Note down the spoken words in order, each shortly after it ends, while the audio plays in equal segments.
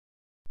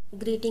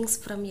Greetings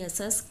from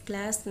SS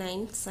Class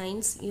 9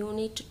 Science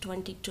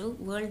UNIT-22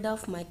 World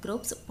of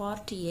Microbes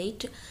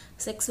PART-8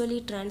 Sexually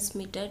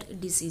Transmitted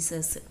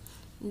Diseases.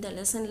 இந்த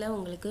லெசன்ல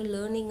உங்களுக்கு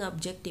learning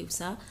objectives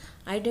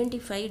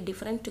identify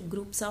different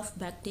groups of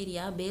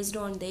bacteria based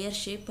on their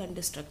shape and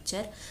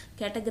structure,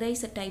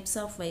 categorize types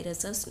of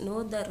viruses, know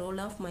the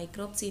role of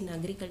microbes in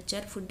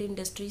agriculture, food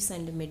industries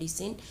and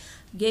medicine,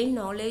 gain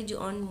knowledge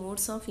on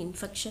modes of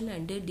infection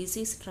and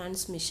disease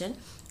transmission,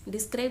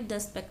 describe the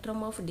spectrum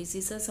of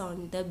diseases on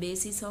the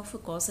basis of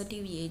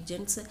causative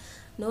agents,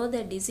 know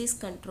the disease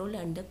control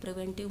and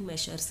preventive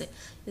measures.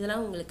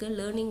 இதெல்லாம் உங்களுக்கு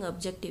learning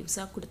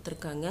அப்ஜெக்டிவ்ஸாக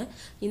கொடுத்துருக்காங்க.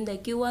 இந்த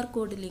QR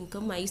கோடு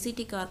லிங்க்கும்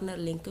ICT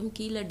corner லிங்க்கும்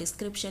கீழே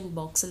description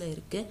பாக்ஸில்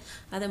இருக்குது.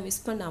 அதை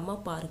மிஸ்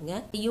பண்ணாமல்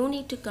பாருங்கள்.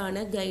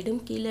 யூனிட்டுக்கான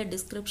கைடும் கீழே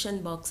டிஸ்கிரிப்ஷன்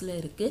பாக்ஸில்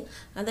இருக்குது.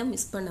 அதை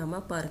மிஸ்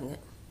பண்ணாமல் பாருங்கள்.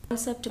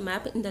 கான்செப்ட்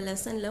மேப் இந்த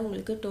லெசனில்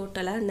உங்களுக்கு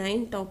டோட்டலாக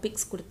 9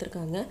 டாபிக்ஸ்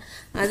கொடுத்துருக்காங்க.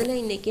 அதில்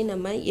இன்றைக்கி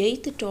நம்ம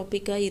 8th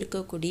டாப்பிக்காக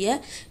இருக்கக்கூடிய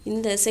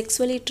இந்த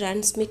செக்ஸுவலி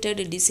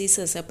டிரான்ஸ்மிட்டட்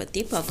டிசீசஸை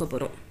பற்றி பார்க்க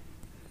போகிறோம்.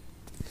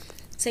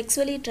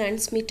 செக்ஸுவலி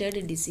டிரான்ஸ்மிட்டட்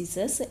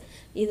டிசீசஸ்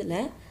இதில்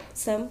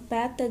சம்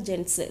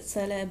பேத்தஜென்ஸ்,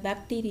 சில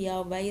பாக்டீரியா,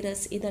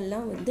 வைரஸ்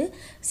இதெல்லாம் வந்து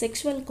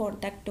செக்ஷுவல்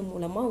கான்டாக்ட்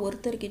மூலமாக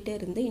ஒருத்தர்கிட்ட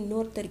இருந்து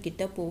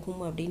இன்னொருத்தர்கிட்ட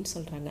போகும் அப்படின்னு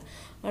சொல்கிறாங்க.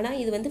 ஆனால்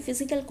இது வந்து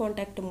ஃபிசிக்கல்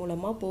கான்டாக்ட்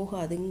மூலமாக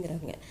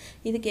போகாதுங்கிறாங்க.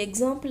 இதுக்கு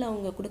எக்ஸாம்பிள்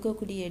அவங்க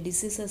கொடுக்கக்கூடிய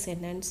டிசீசஸ்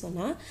என்னன்னு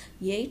சொன்னால்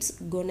AIDS,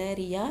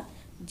 gonorrhoea,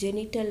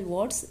 genital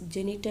wards,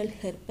 genital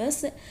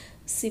herpes,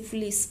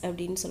 syphilis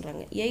அப்படின்னு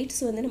சொல்கிறாங்க.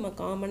 எய்ட்ஸ் வந்து நம்ம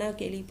காமனாக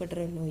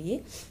கேள்விப்படுற நோய்.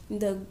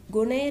 இந்த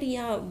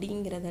கொனேரியா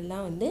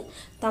அப்படிங்கிறதெல்லாம் வந்து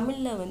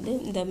தமிழில் வந்து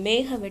இந்த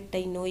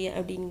மேகவெட்டை நோய்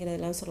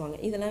அப்படிங்கிறதெல்லாம் சொல்லுவாங்க.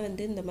 இதெல்லாம்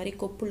வந்து இந்த மாதிரி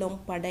கொப்புளம்,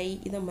 படை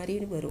இதை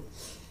மாதிரி வரும்.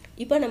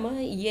 இப்போ நம்ம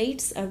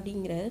எய்ட்ஸ்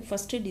அப்படிங்கிற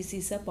ஃபஸ்ட்டு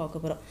டிசீஸாக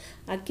பார்க்க போகிறோம்.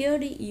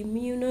 அக்யூர்டு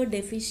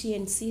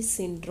இம்யூனோடெஃபிஷியன்சி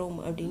சிண்ட்ரோம்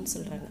அப்படின்னு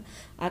சொல்கிறாங்க.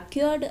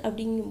 அக்யூர்டு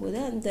அப்படிங்கும்போது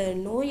அந்த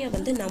நோயை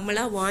வந்து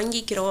நம்மளாக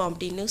வாங்கிக்கிறோம்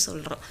அப்படின்னு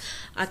சொல்கிறோம்.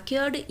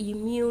 Acquired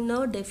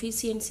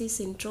இம்யூனோடெஃபிஷியன்சி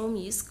syndrome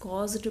is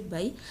caused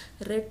by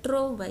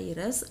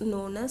retrovirus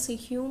known as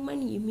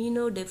human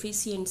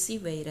இம்யூனோடெஃபிஷியன்சி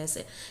virus.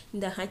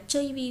 இந்த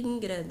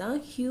ஹெச்ஐவிங்கிறது தான்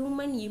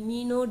ஹியூமன்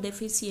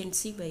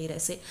இம்யூனோடெஃபிஷியன்சி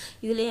வைரஸ்.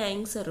 இதுலேயே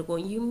ஆன்சர்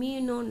இருக்கும்.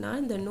 இம்யூனோன்னா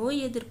இந்த நோய்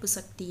எதிர்ப்பு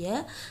சக்தியை,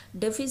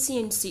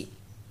 டெஃபிஷியன்சி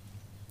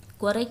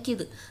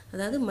குறைக்குது.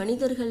 அதாவது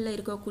மனிதர்களில்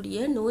இருக்கக்கூடிய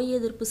நோய்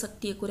எதிர்ப்பு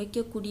சக்தியை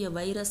குறைக்கக்கூடிய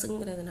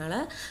வைரஸுங்கிறதுனால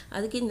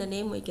அதுக்கு இந்த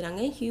நேம்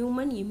வைக்கிறாங்க,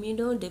 ஹியூமன்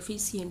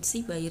இம்யூனோடெஃபிஷியன்சி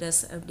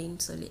வைரஸ் அப்படின்னு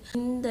சொல்லி.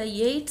 இந்த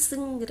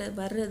எய்ட்ஸுங்கிற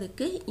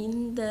வர்றதுக்கு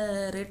இந்த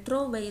ரெட்ரோ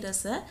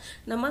வைரஸை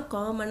நம்ம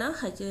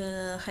காமனாக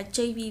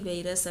ஹெச்ஐவி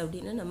வைரஸ்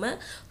அப்படின்னு நம்ம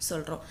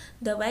சொல்கிறோம்.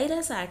 The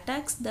virus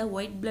attacks the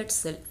white blood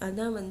cell.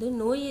 அதான் வந்து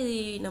நோய்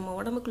நம்ம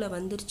உடம்புக்குள்ளே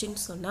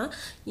வந்துருச்சுன்னு சொன்னால்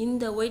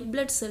இந்த ஒயிட்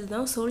பிளட் செல்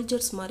தான்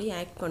சோல்ஜர்ஸ் மாதிரி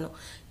ஆக்ட் பண்ணும்.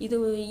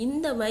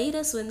 இந்த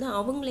வைரஸ் வந்து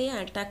அவங்களையே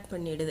அட்டாக்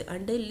பண்ணிடுது.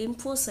 அண்டு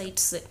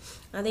லிம்போசைட்ஸு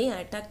அதையும்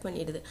அட்டாக்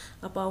பண்ணிடுது.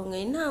 அப்போ அவங்க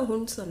என்ன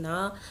ஆகும்னு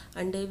சொன்னால்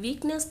and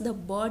weakness the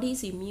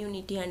bodies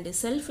immunity and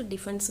self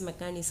defence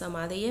mechanism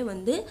அதையே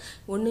வந்து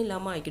ஒன்றும்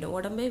இல்லாமல் ஆக்கிடும்.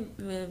 உடம்பே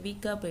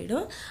வீக்காக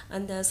போயிடும்.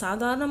 அந்த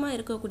சாதாரணமாக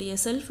இருக்கக்கூடிய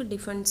செல்ஃப்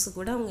டிஃபென்ஸ்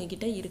கூட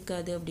அவங்கக்கிட்ட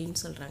இருக்காது அப்படின்னு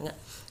சொல்கிறாங்க.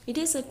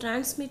 It is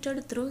transmitted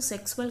through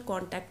sexual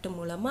contact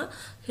மூலமாக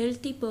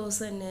ஹெல்த்தி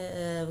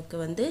பர்சனுக்கு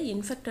வந்து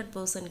இன்ஃபெக்டட்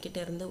பர்சன்கிட்ட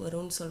இருந்து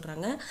வரும்னு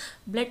சொல்கிறாங்க.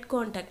 பிளட்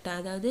கான்டாக்ட்,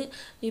 அதாவது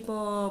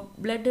இப்போது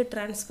பிளட்டு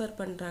ட்ரான்ஸ்ஃபர்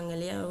பண்ணுறாங்க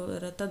இல்லையா,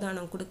 ரத்த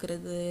தானம் கொடுக்கறது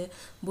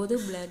போது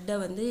பிளட்டை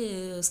வந்து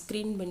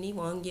ஸ்க்ரீன் பண்ணி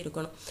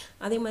வாங்கியிருக்கணும்.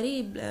 அதே மாதிரி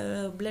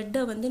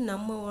பிளட்டை வந்து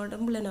நம்ம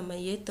உடம்புல நம்ம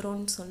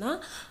ஏற்றுறோன்னு சொன்னால்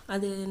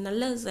அது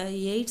நல்ல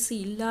எய்ட்ஸ்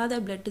இல்லாத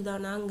பிளட்டு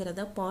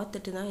தானாங்கிறத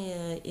பார்த்துட்டு தான்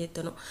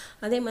ஏற்றணும்.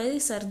 அதே மாதிரி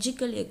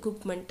சர்ஜிக்கல்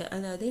எக்யூப்மெண்ட்,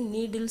 அதாவது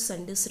நீடில்ஸ்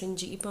அண்டு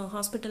சிரிஞ்சு. இப்போ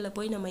ஹாஸ்பிட்டலில்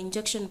போய் நம்ம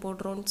இன்ஜெக்ஷன்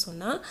போடுறோன்னு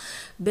சொன்னால்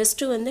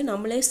பெஸ்ட்டு வந்து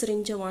நம்மளே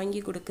சிரிஞ்சை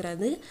வாங்கி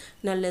கொடுக்குறது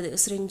நல்லது,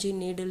 சிரிஞ்சு,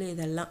 நீடில்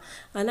இதெல்லாம்.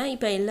 ஆனால்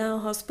இப்போ எல்லா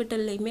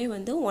ஹாஸ்பிட்டல்லையுமே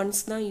வந்து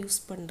ஒன்ஸ் தான் யூஸ்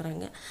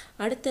பண்ணுறாங்க.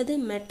 அடுத்தது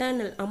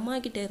மெட்டர்னல், அம்மா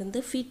கிட்ட இருந்து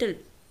ஃபீட்டல்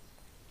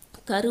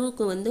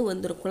கருவுக்கு வந்து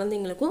வந்துடும்,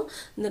 குழந்தைங்களுக்கும்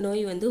இந்த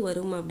நோய் வந்து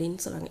வரும் அப்படின்னு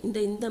சொல்கிறாங்க.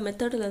 இந்த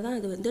மெத்தடில் தான்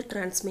அது வந்து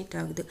டிரான்ஸ்மிட்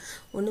ஆகுது.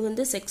 ஒன்று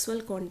வந்து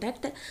செக்ஸுவல்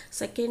கான்டாக்ட்,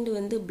 செகண்ட்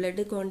வந்து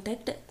பிளட்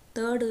கான்டாக்ட்,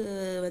 தேர்டு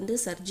வந்து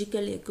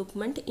சர்ஜிக்கல்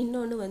எக்யூப்மெண்ட்,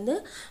 இன்னொன்று வந்து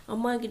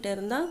அம்மா கிட்ட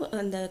இருந்தால்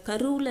அந்த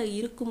கருவில்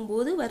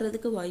இருக்கும்போது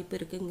வர்றதுக்கு வாய்ப்பு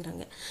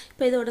இருக்குங்கிறாங்க.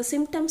 இப்போ இதோட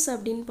சிம்டம்ஸ்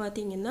அப்படின்னு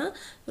பார்த்தீங்கன்னா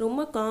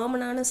ரொம்ப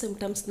காமனான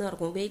சிம்டம்ஸ் தான்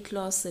இருக்கும். வெயிட்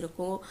லாஸ்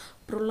இருக்கும்,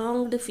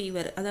 ப்ரொலாங்டு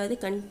ஃபீவர்,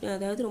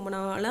 அதாவது ரொம்ப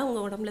நாளாக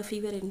அவங்க உடம்புல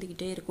ஃபீவர்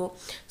இருந்துக்கிட்டே இருக்கும்,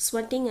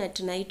 ஸ்வெட்டிங்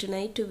அட்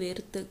நைட்டு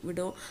வேர்த்து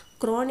விடும்,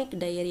 க்ரானிக்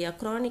டயரியா.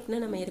 க்ரானிக்னா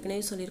நம்ம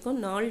ஏற்கனவே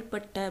சொல்லியிருக்கோம்,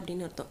 நாள்பட்ட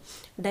அப்படின்னு அர்த்தம்.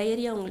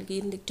 டயரியா உங்களுக்கு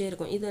இருந்துக்கிட்டே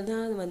இருக்கும்.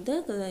 இதுதான் வந்து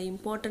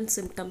இம்பார்ட்டன்ட்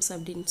சிம்டம்ஸ்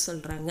அப்படின்னு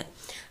சொல்கிறாங்க.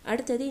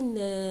 அடுத்தது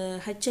இந்த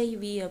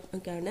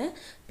ஹெச்ஐவிக்கான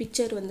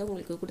பிக்சர் வந்து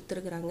உங்களுக்கு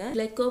கொடுத்துருக்குறாங்க.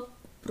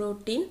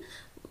 Glycoprotein,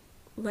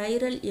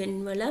 viral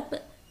envelope,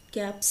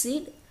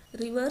 capsid,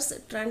 reverse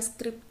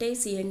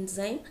transcriptase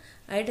enzyme,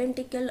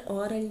 identical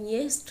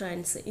RNA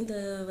strands. இது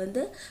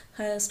வந்து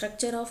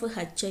ஸ்ட்ரக்சர் ஆஃப்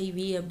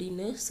ஹெச்ஐவி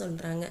அப்படின்னு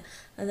சொல்கிறாங்க.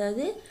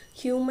 அதாவது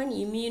human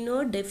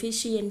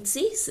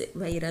இம்யூனோடெஃபிஷியன்சி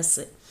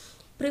virus.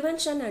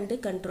 Prevention and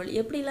control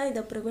எப்படிலாம்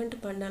இதை ப்ரிவெண்ட்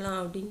பண்ணலாம்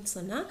அப்படின்னு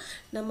சொன்னால்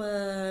நம்ம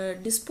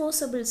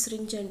டிஸ்போசபிள்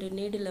சிரிஞ்ச் அண்டு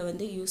நீடில்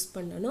வந்து யூஸ்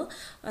பண்ணணும்.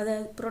 அதை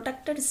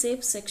protected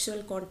safe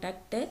sexual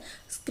contact,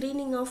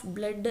 screening of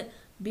blood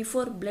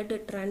before blood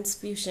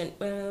transfusion,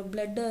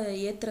 பிளட்டை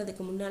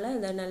ஏற்றுறதுக்கு முன்னால்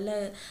அந்த நல்ல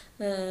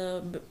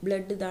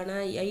பிளட்டு தானா,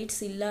 எய்ட்ஸ்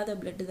இல்லாத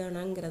பிளட்டு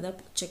தானாங்கிறத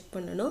செக்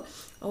பண்ணணும்.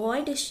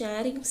 Avoid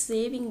sharing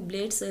saving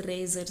plates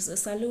razors,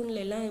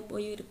 சலூன்லாம்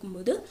போய்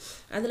இருக்கும்போது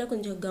அதில்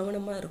கொஞ்சம்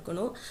கவனமாக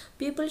இருக்கணும்.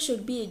 People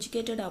should be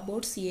educated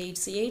about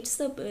AIDS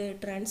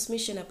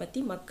டிரான்ஸ்மிஷனை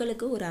பற்றி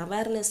மக்களுக்கு ஒரு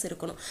அவேர்னஸ்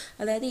இருக்கணும்.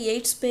 அதாவது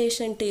எய்ட்ஸ்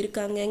பேஷண்ட்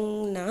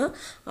இருக்காங்கன்னா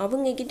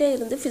அவங்கக்கிட்ட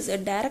இருந்து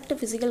டைரக்ட்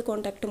ஃபிசிக்கல்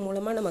கான்டாக்ட்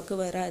மூலமாக நமக்கு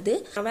வராது.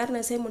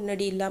 அவேர்னஸே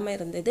முன்னாடி இல்லாமல்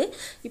இருந்தது,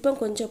 இப்போ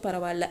கொஞ்சம்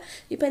பரவாயில்ல.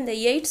 இப்போ இந்த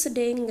எய்ட்ஸ்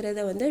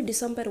டேங்கிறத வந்து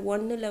December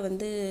 1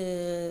 வந்து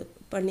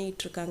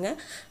பண்ணிகிட்ருக்காங்க.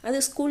 அது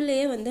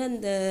ஸ்கூல்லையே வந்து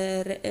அந்த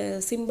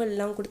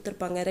சிம்பிள்லாம்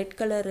கொடுத்துருப்பாங்க, ரெட்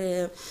கலர்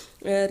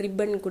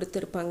ரிப்பன்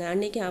கொடுத்துருப்பாங்க.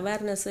 அன்றைக்கி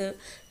அவேர்னஸ்ஸு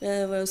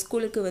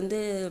ஸ்கூலுக்கு வந்து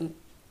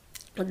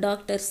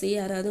டாக்டர்ஸ்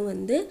யாராவது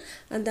வந்து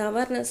அந்த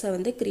அவேர்னஸை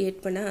வந்து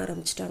க்ரியேட் பண்ண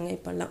ஆரம்பிச்சிட்டாங்க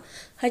இப்போல்லாம்.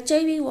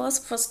 HIV வாஸ்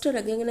ஃபஸ்ட்டு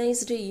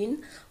ரெகக்னைஸ்டு இன்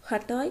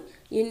ஹட்டாய்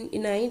இன்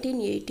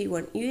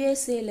 1981.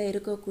 யூஎஸ்ஏல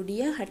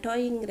இருக்கக்கூடிய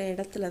ஹட்டாய்ங்கிற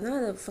இடத்துல தான்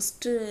அதை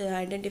ஃபஸ்ட்டு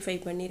ஐடென்டிஃபை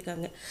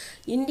பண்ணியிருக்காங்க.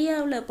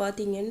 இந்தியாவில்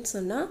பார்த்தீங்கன்னு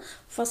சொன்னால்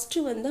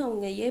ஃபஸ்ட்டு வந்து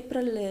அவங்க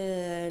April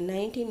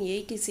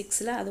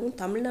 1986 அதுவும்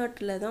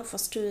தமிழ்நாட்டில் தான்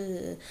ஃபஸ்ட்டு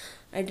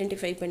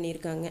ஐடென்டிஃபை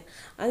பண்ணியிருக்காங்க.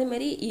 அதே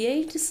மாதிரி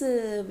எய்ட்ஸ்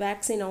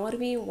வேக்சின்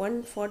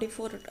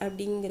RV144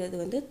 அப்படிங்கிறது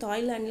வந்து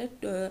தாய்லாண்டில்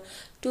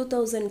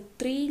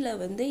 2003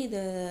 வந்து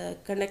இதை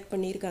கனெக்ட்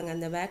பண்ணியிருக்காங்க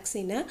அந்த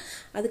வேக்சினை.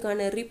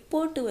 அதுக்கான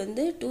ரிப்போர்ட்டு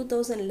வந்து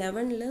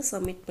 2011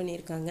 சப்மிட்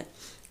பண்ணியிருக்காங்க.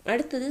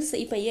 அடுத்தது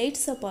இப்போ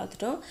எய்ட்ஸை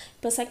பார்த்துட்டோம்.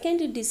 இப்போ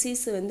செகண்ட்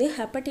டிசீஸ் வந்து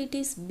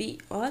hepatitis B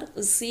R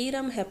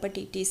serum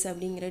hepatitis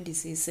அப்படிங்கிற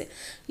டிசீஸு.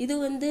 இது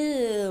வந்து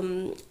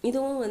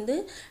இதுவும் வந்து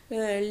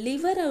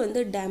லிவரை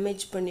வந்து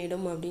டேமேஜ்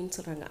பண்ணிடும் அப்படின்னு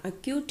சொல்கிறாங்க.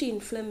 அக்யூட்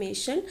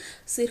இன்ஃப்ளமேஷன்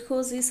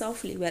சிர்ஹோசிஸ்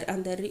ஆஃப் லிவர்,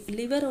 அந்த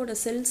லிவரோட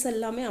செல்ஸ்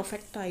எல்லாமே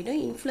அஃபெக்ட்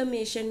ஆகிடும்.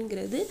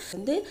 இன்ஃப்ளமேஷனுங்கிறது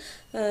வந்து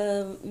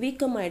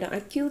வீக்கமாகிடும்.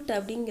 அக்யூட்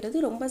அப்படிங்கிறது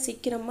ரொம்ப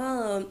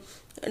சீக்கிரமாக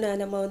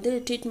நம்ம வந்து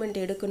ட்ரீட்மெண்ட்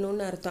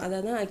எடுக்கணும்னு அர்த்தம். அதை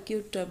தான்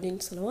அக்யூட்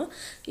அப்படின்னு சொல்லுவோம்.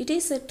 It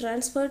is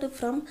transferred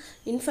from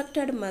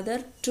infected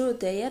mother to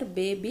their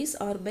babies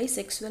R by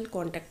sexual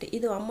contact.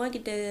 இது அம்மா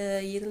கிட்ட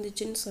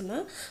இருந்துச்சுன்னு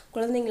சொன்னால்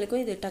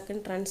குழந்தைங்களுக்கும் இது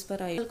டக்குன்னு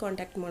ட்ரான்ஸ்ஃபர் ஆகி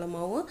கான்டாக்ட்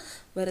மூலமாகவும்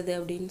வருது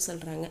அப்படின்னு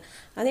சொல்கிறாங்க.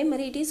 அதே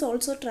மாதிரி it is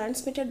also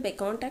transmitted by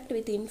contact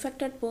with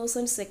infected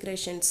persons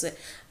secretions.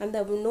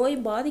 அந்த நோய்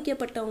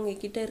பாதிக்கப்பட்டவங்க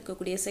கிட்ட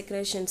இருக்கக்கூடிய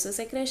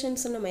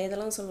செக்ரேஷன்ஸ் நம்ம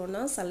எதெல்லாம்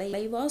சொல்லுவோம்னா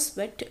saliva,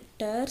 sweat,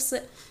 டர்ஸ்,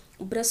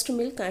 breast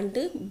milk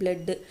and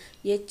blood,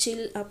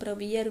 எச்சில், அப்புறம்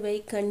வியர்வை,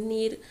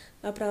 கண்ணீர்,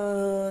 அப்புறம்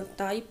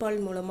தாய்ப்பால்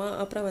மூலமாக,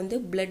 அப்புறம் வந்து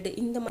பிளட்,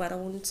 இந்த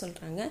வரவுன்னு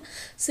சொல்கிறாங்க.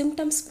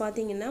 சிம்டம்ஸ்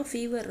பார்த்திங்கன்னா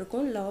ஃபீவர்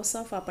இருக்கும், loss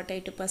of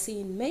appetite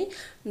பசியின்மை,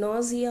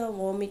 nausea,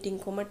 vomiting,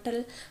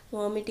 குமட்டல்,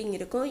 வாமிட்டிங்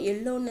இருக்கும்,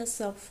 எல்லோனஸ்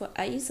ஆஃப்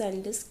ஐஸ்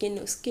அண்டு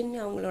ஸ்கின்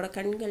அவங்களோட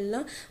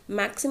கண்கள்லாம்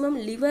மேக்ஸிமம்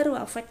லிவர்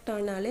அஃபெக்ட்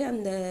ஆனாலே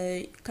அந்த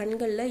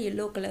கண்களில்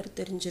எல்லோ கலர்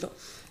தெரிஞ்சிடும்.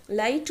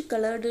 லைட்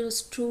கலர்டு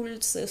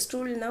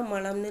ஸ்டூல்னால்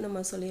மலம்னு நம்ம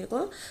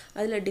சொல்லியிருக்கோம்,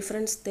 அதில்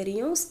டிஃப்ரென்ஸ்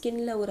தெரியும்.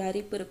 ஸ்கின்னில் ஒரு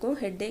அரிப்பு இருக்கும்,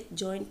 ஹெட்டேக்,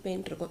 ஜாயிண்ட்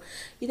பெயின் இருக்கும்.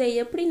 இதை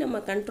எப்படி நம்ம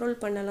கண்ட்ரோல்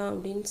பண்ணலாம்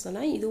அப்படின்னு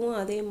சொன்னால் இதுவும்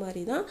அதே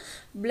மாதிரி தான்.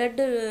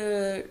 பிளட்டு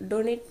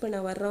டொனேட் பண்ண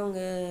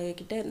வர்றவங்க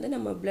கிட்ட இருந்து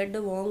நம்ம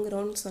பிளட்டு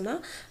வாங்குகிறோன்னு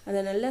சொன்னால்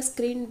அதை நல்லா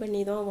ஸ்க்ரீன்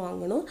பண்ணி தான்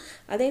வாங்கணும்.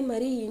 அதே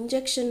மாதிரி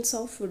injections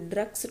of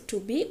drugs to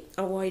be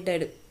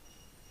அவாய்டடு,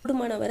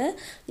 கூடுமானவரை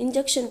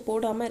இன்ஜெக்ஷன்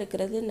போடாமல்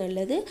இருக்கிறது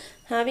நல்லது.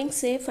 Having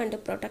safe and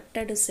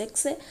protected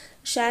sex,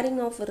 sharing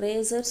of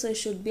razors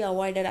should be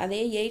avoided. அதே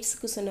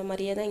எய்ட்ஸுக்கு சொன்ன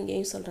மாதிரியே தான்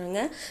இங்கேயும் சொல்கிறாங்க.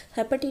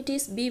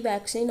 Hepatitis B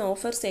vaccine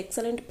offers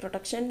excellent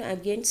protection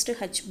against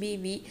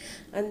HBV.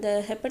 அந்த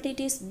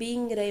ஹெப்படைட்டிஸ்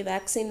பிங்கிற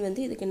வேக்சின்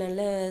வந்து இதுக்கு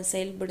நல்ல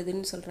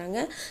செயல்படுதுன்னு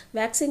சொல்கிறாங்க.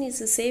 Vaccine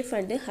is safe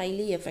and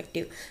highly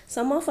effective.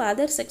 Some of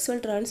other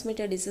sexual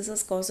transmitted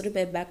diseases caused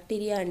by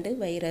bacteria and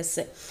virus.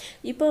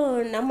 இப்போ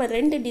நம்ம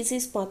 2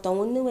 டிசீஸ்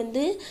பார்த்தோம். ஒன்று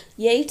வந்து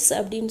எய்ட்ஸ்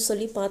அப்படின்னு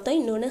சொல்லி பார்த்தோம்,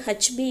 இன்னொன்று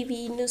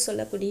HBVன்னு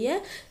சொல்லக்கூடிய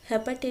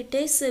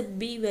ஹெப்படைட்டிஸ்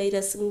பி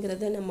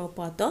வைரஸுங்கிறத நம்ம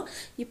பார்த்தோம்.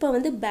 இப்போ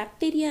வந்து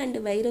பாக்டீரியா அண்ட்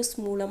வைரஸ்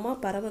மூலமாக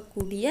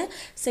பரவக்கூடிய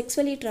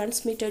செக்ஸுவலி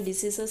டிரான்ஸ்மிட்டட்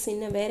டிசீசஸ்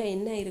இன்னும் வேறு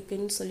என்ன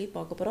இருக்குதுன்னு சொல்லி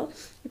பார்க்க போகிறோம்.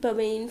 இப்போ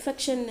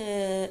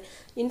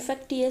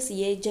இன்ஃபெக்டியஸ்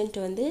ஏஜென்ட்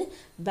வந்து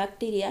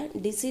பாக்டீரியா,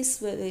 டிசீஸ்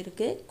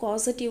இருக்குது,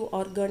 காசட்டிவ்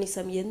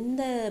ஆர்கானிசம்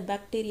எந்த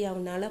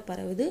பாக்டீரியாவினால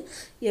பரவுது,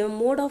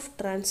 மோட் ஆஃப்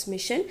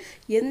டிரான்ஸ்மிஷன்,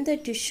 எந்த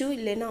டிஷ்யூ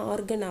இல்லைன்னா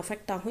ஆர்கன்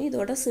அஃபெக்ட் ஆகும்,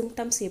 இதோட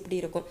சிம்டம்ஸ் எப்படி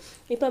இருக்கும்.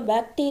 இப்போ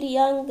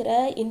பாக்டீரியாங்கிற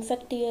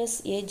இன்ஃபெக்டியஸ்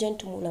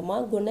ஏஜென்ட்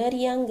மூலமாக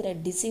கொனேரியாங்கிற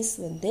டிசீஸ்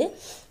வந்து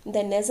இந்த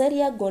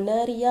நெசரியா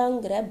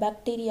கொனேரியாங்கிற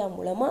பாக்டீரியா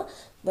மூலமாக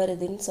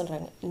வருதுன்னு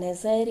சொல்கிறாங்க.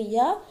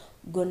 நெசரியா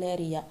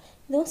கொனேரியா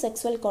இதுவும்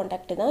செக்ஸுவல்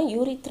கான்டாக்ட் தான்.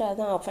 யூரித்ரா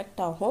தான் அஃபெக்ட்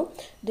ஆகும்.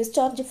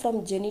 Discharge from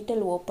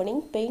genital opening,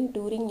 pain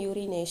touring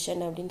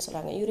urination அப்படின்னு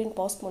சொல்கிறாங்க. யூரின்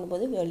பாஸ்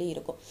பண்ணும்போது வெளி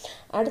இருக்கும்.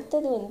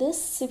 அடுத்தது வந்து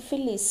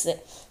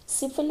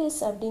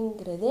சிஃபிலிஸ்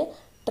அப்படிங்கிறது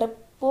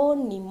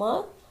ட்ரெப்போனிமா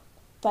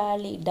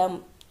பாலிடம்,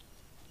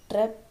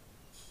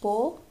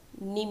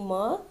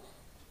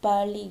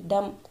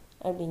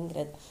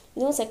 அப்படிங்கிறது.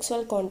 இதுவும்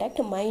sexual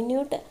contact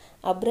minute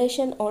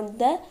அப்ரேஷன் on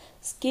the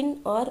skin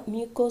R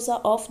mucosa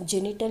of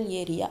genital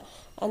area.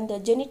 அந்த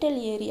ஜெனிட்டல்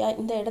ஏரியா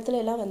இந்த இடத்துல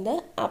எல்லாம் வந்து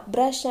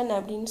அப்ரேஷன்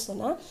அப்படின்னு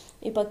சொன்னால்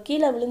இப்போ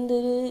கீழே விழுந்து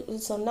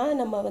சொன்னால்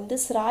நம்ம வந்து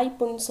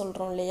சிராய்ப்புன்னு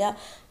சொல்கிறோம் இல்லையா,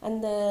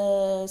 அந்த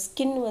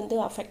ஸ்கின் வந்து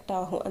அஃபெக்ட்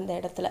ஆகும் அந்த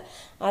இடத்துல,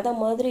 அதை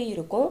மாதிரி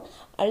இருக்கும்.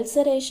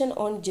 Ulceration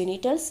on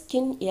genital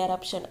skin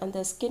eruption,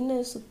 அந்த ஸ்கின்னை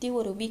சுற்றி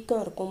ஒரு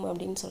வீக்கம் இருக்கும்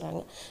அப்படின்னு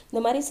சொல்கிறாங்க.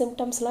 இந்த மாதிரி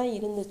சிம்டம்ஸ்லாம்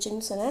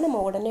இருந்துச்சுன்னு சொன்னால்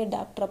நம்ம உடனே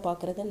டாக்டரை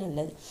பார்க்குறது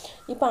நல்லது.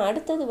 இப்போ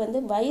அடுத்தது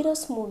வந்து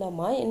வைரஸ்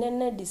மூலமாக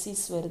என்னென்ன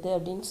டிசீஸ் வருது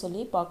அப்படின்னு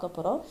சொல்லி பார்க்க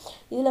போகிறோம்.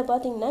 இதில்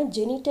பார்த்திங்கன்னா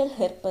ஜெனிட்டல்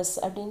ஹெர்பஸ்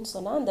அப்படின்னு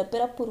சொன்னால் அந்த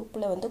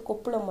பிறப்புறுப்பில் வந்து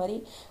கொப்புள மாதிரி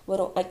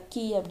வரும்,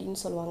 அக்கி அப்படின்னு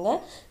சொல்லுவாங்க.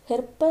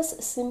 ஹெர்பஸ்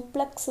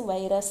சிம்ப்ளெக்ஸ்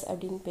வைரஸ்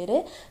அப்படின்னு பேர்.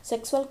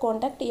 Sexual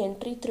contact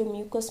entry through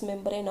mucus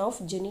membrane of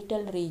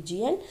genital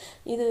region.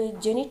 இது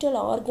genital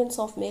organs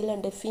of male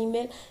and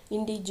female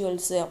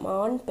individuals,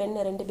 ஆண் பெண்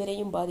ரெண்டு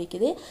பேரையும்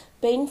பாதிக்குது.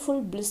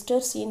 Painful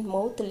blisters in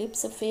mouth,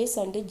 lips, face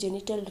and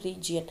genital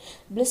region.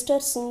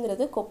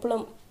 பிளிஸ்டர்ஸுங்கிறது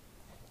கொப்புளம்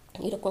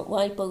இருக்கும்,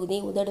 வாய்ப்பகுதி,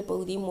 உதடு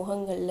பகுதி,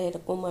 முகங்களில்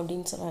இருக்கும்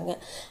அப்படின்னு சொல்கிறாங்க.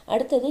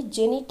 அடுத்தது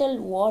ஜெனிட்டல்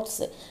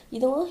வாட்ஸ்,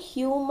 இதுவும்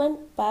ஹியூமன்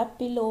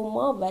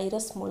பாப்பிலோமா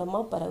வைரஸ்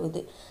மூலமாக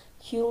பரவுது.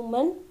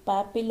 Human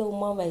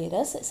papilloma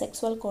virus,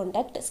 sexual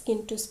contact,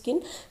 skin to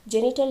skin,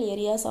 genital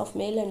areas of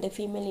male and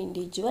female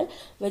individual,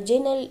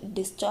 vaginal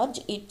discharge,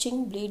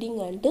 itching, bleeding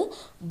and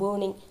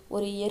burning.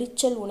 ஒரு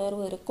எரிச்சல்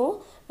உணர்வு இருக்கும்,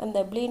 அந்த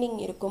ப்ளீடிங்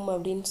இருக்கும்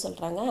அப்படின்னு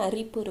சொல்கிறாங்க,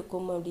 அரிப்பு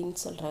இருக்கும் அப்படின்னு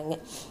சொல்கிறாங்க.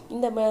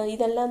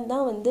 இதெல்லாம்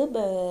தான் வந்து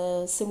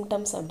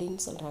சிம்டம்ஸ்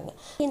அப்படின்னு சொல்கிறாங்க.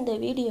 இந்த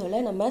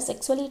வீடியோவில் நம்ம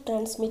செக்ஸுவலி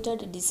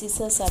டிரான்ஸ்மிட்டட்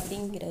டிசீசஸ்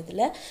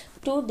அப்படிங்கிறதுல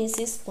 2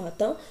 டிசீஸ்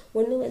பார்த்தோம்.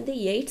 ஒன்று வந்து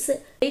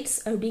எய்ட்ஸ்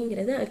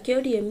அப்படிங்கிறது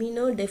அக்யூட்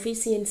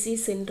இம்யூனோடெஃபிஷியன்சி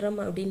சிண்ட்ரோம்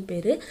அப்படின்னு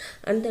பேர்.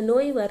 அந்த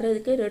நோய்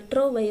வர்றதுக்கு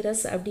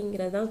ரெட்ரோவைரஸ்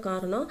அப்படிங்கிறது தான்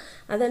காரணம்.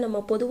 அதை நம்ம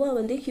பொதுவாக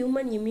வந்து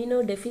ஹியூமன்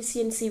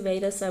இம்யூனோடெஃபிஷியன்சி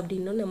வைரஸ்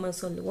அப்படின்னு நம்ம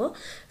சொல்லுவோம்.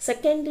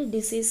 செகண்ட்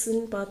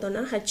டிசீஸ்ன்னு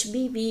பார்த்தோன்னா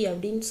HBV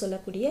அப்படின்னு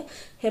சொல்லக்கூடிய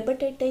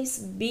ஹெப்படைட்டிஸ்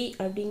பி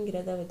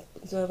அப்படிங்கிறத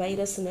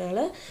வைரஸ்னால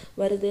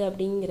வருது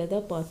அப்படிங்கிறத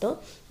பார்த்தோம்.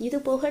 இது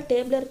போக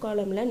டேபிளர்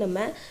காலமில்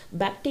நம்ம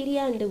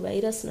பாக்டீரியா அண்டு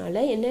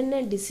வைரஸ்னால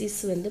என்னென்ன டிசீஸ்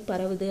வந்து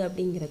பரவுது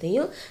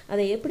அப்படிங்கிறதையும்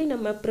அதை எப்படி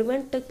நம்ம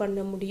ப்ரிவெண்ட்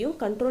பண்ண முடியும்,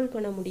 கண்ட்ரோல்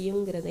பண்ண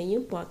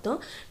முடியுங்கிறதையும் பார்த்தோம்.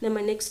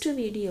 நம்ம நெக்ஸ்ட்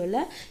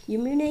வீடியோவில்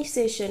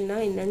இம்யூனைசேஷன்னா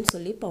என்னன்னு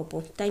சொல்லி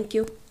பார்ப்போம்.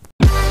 தேங்க்யூ.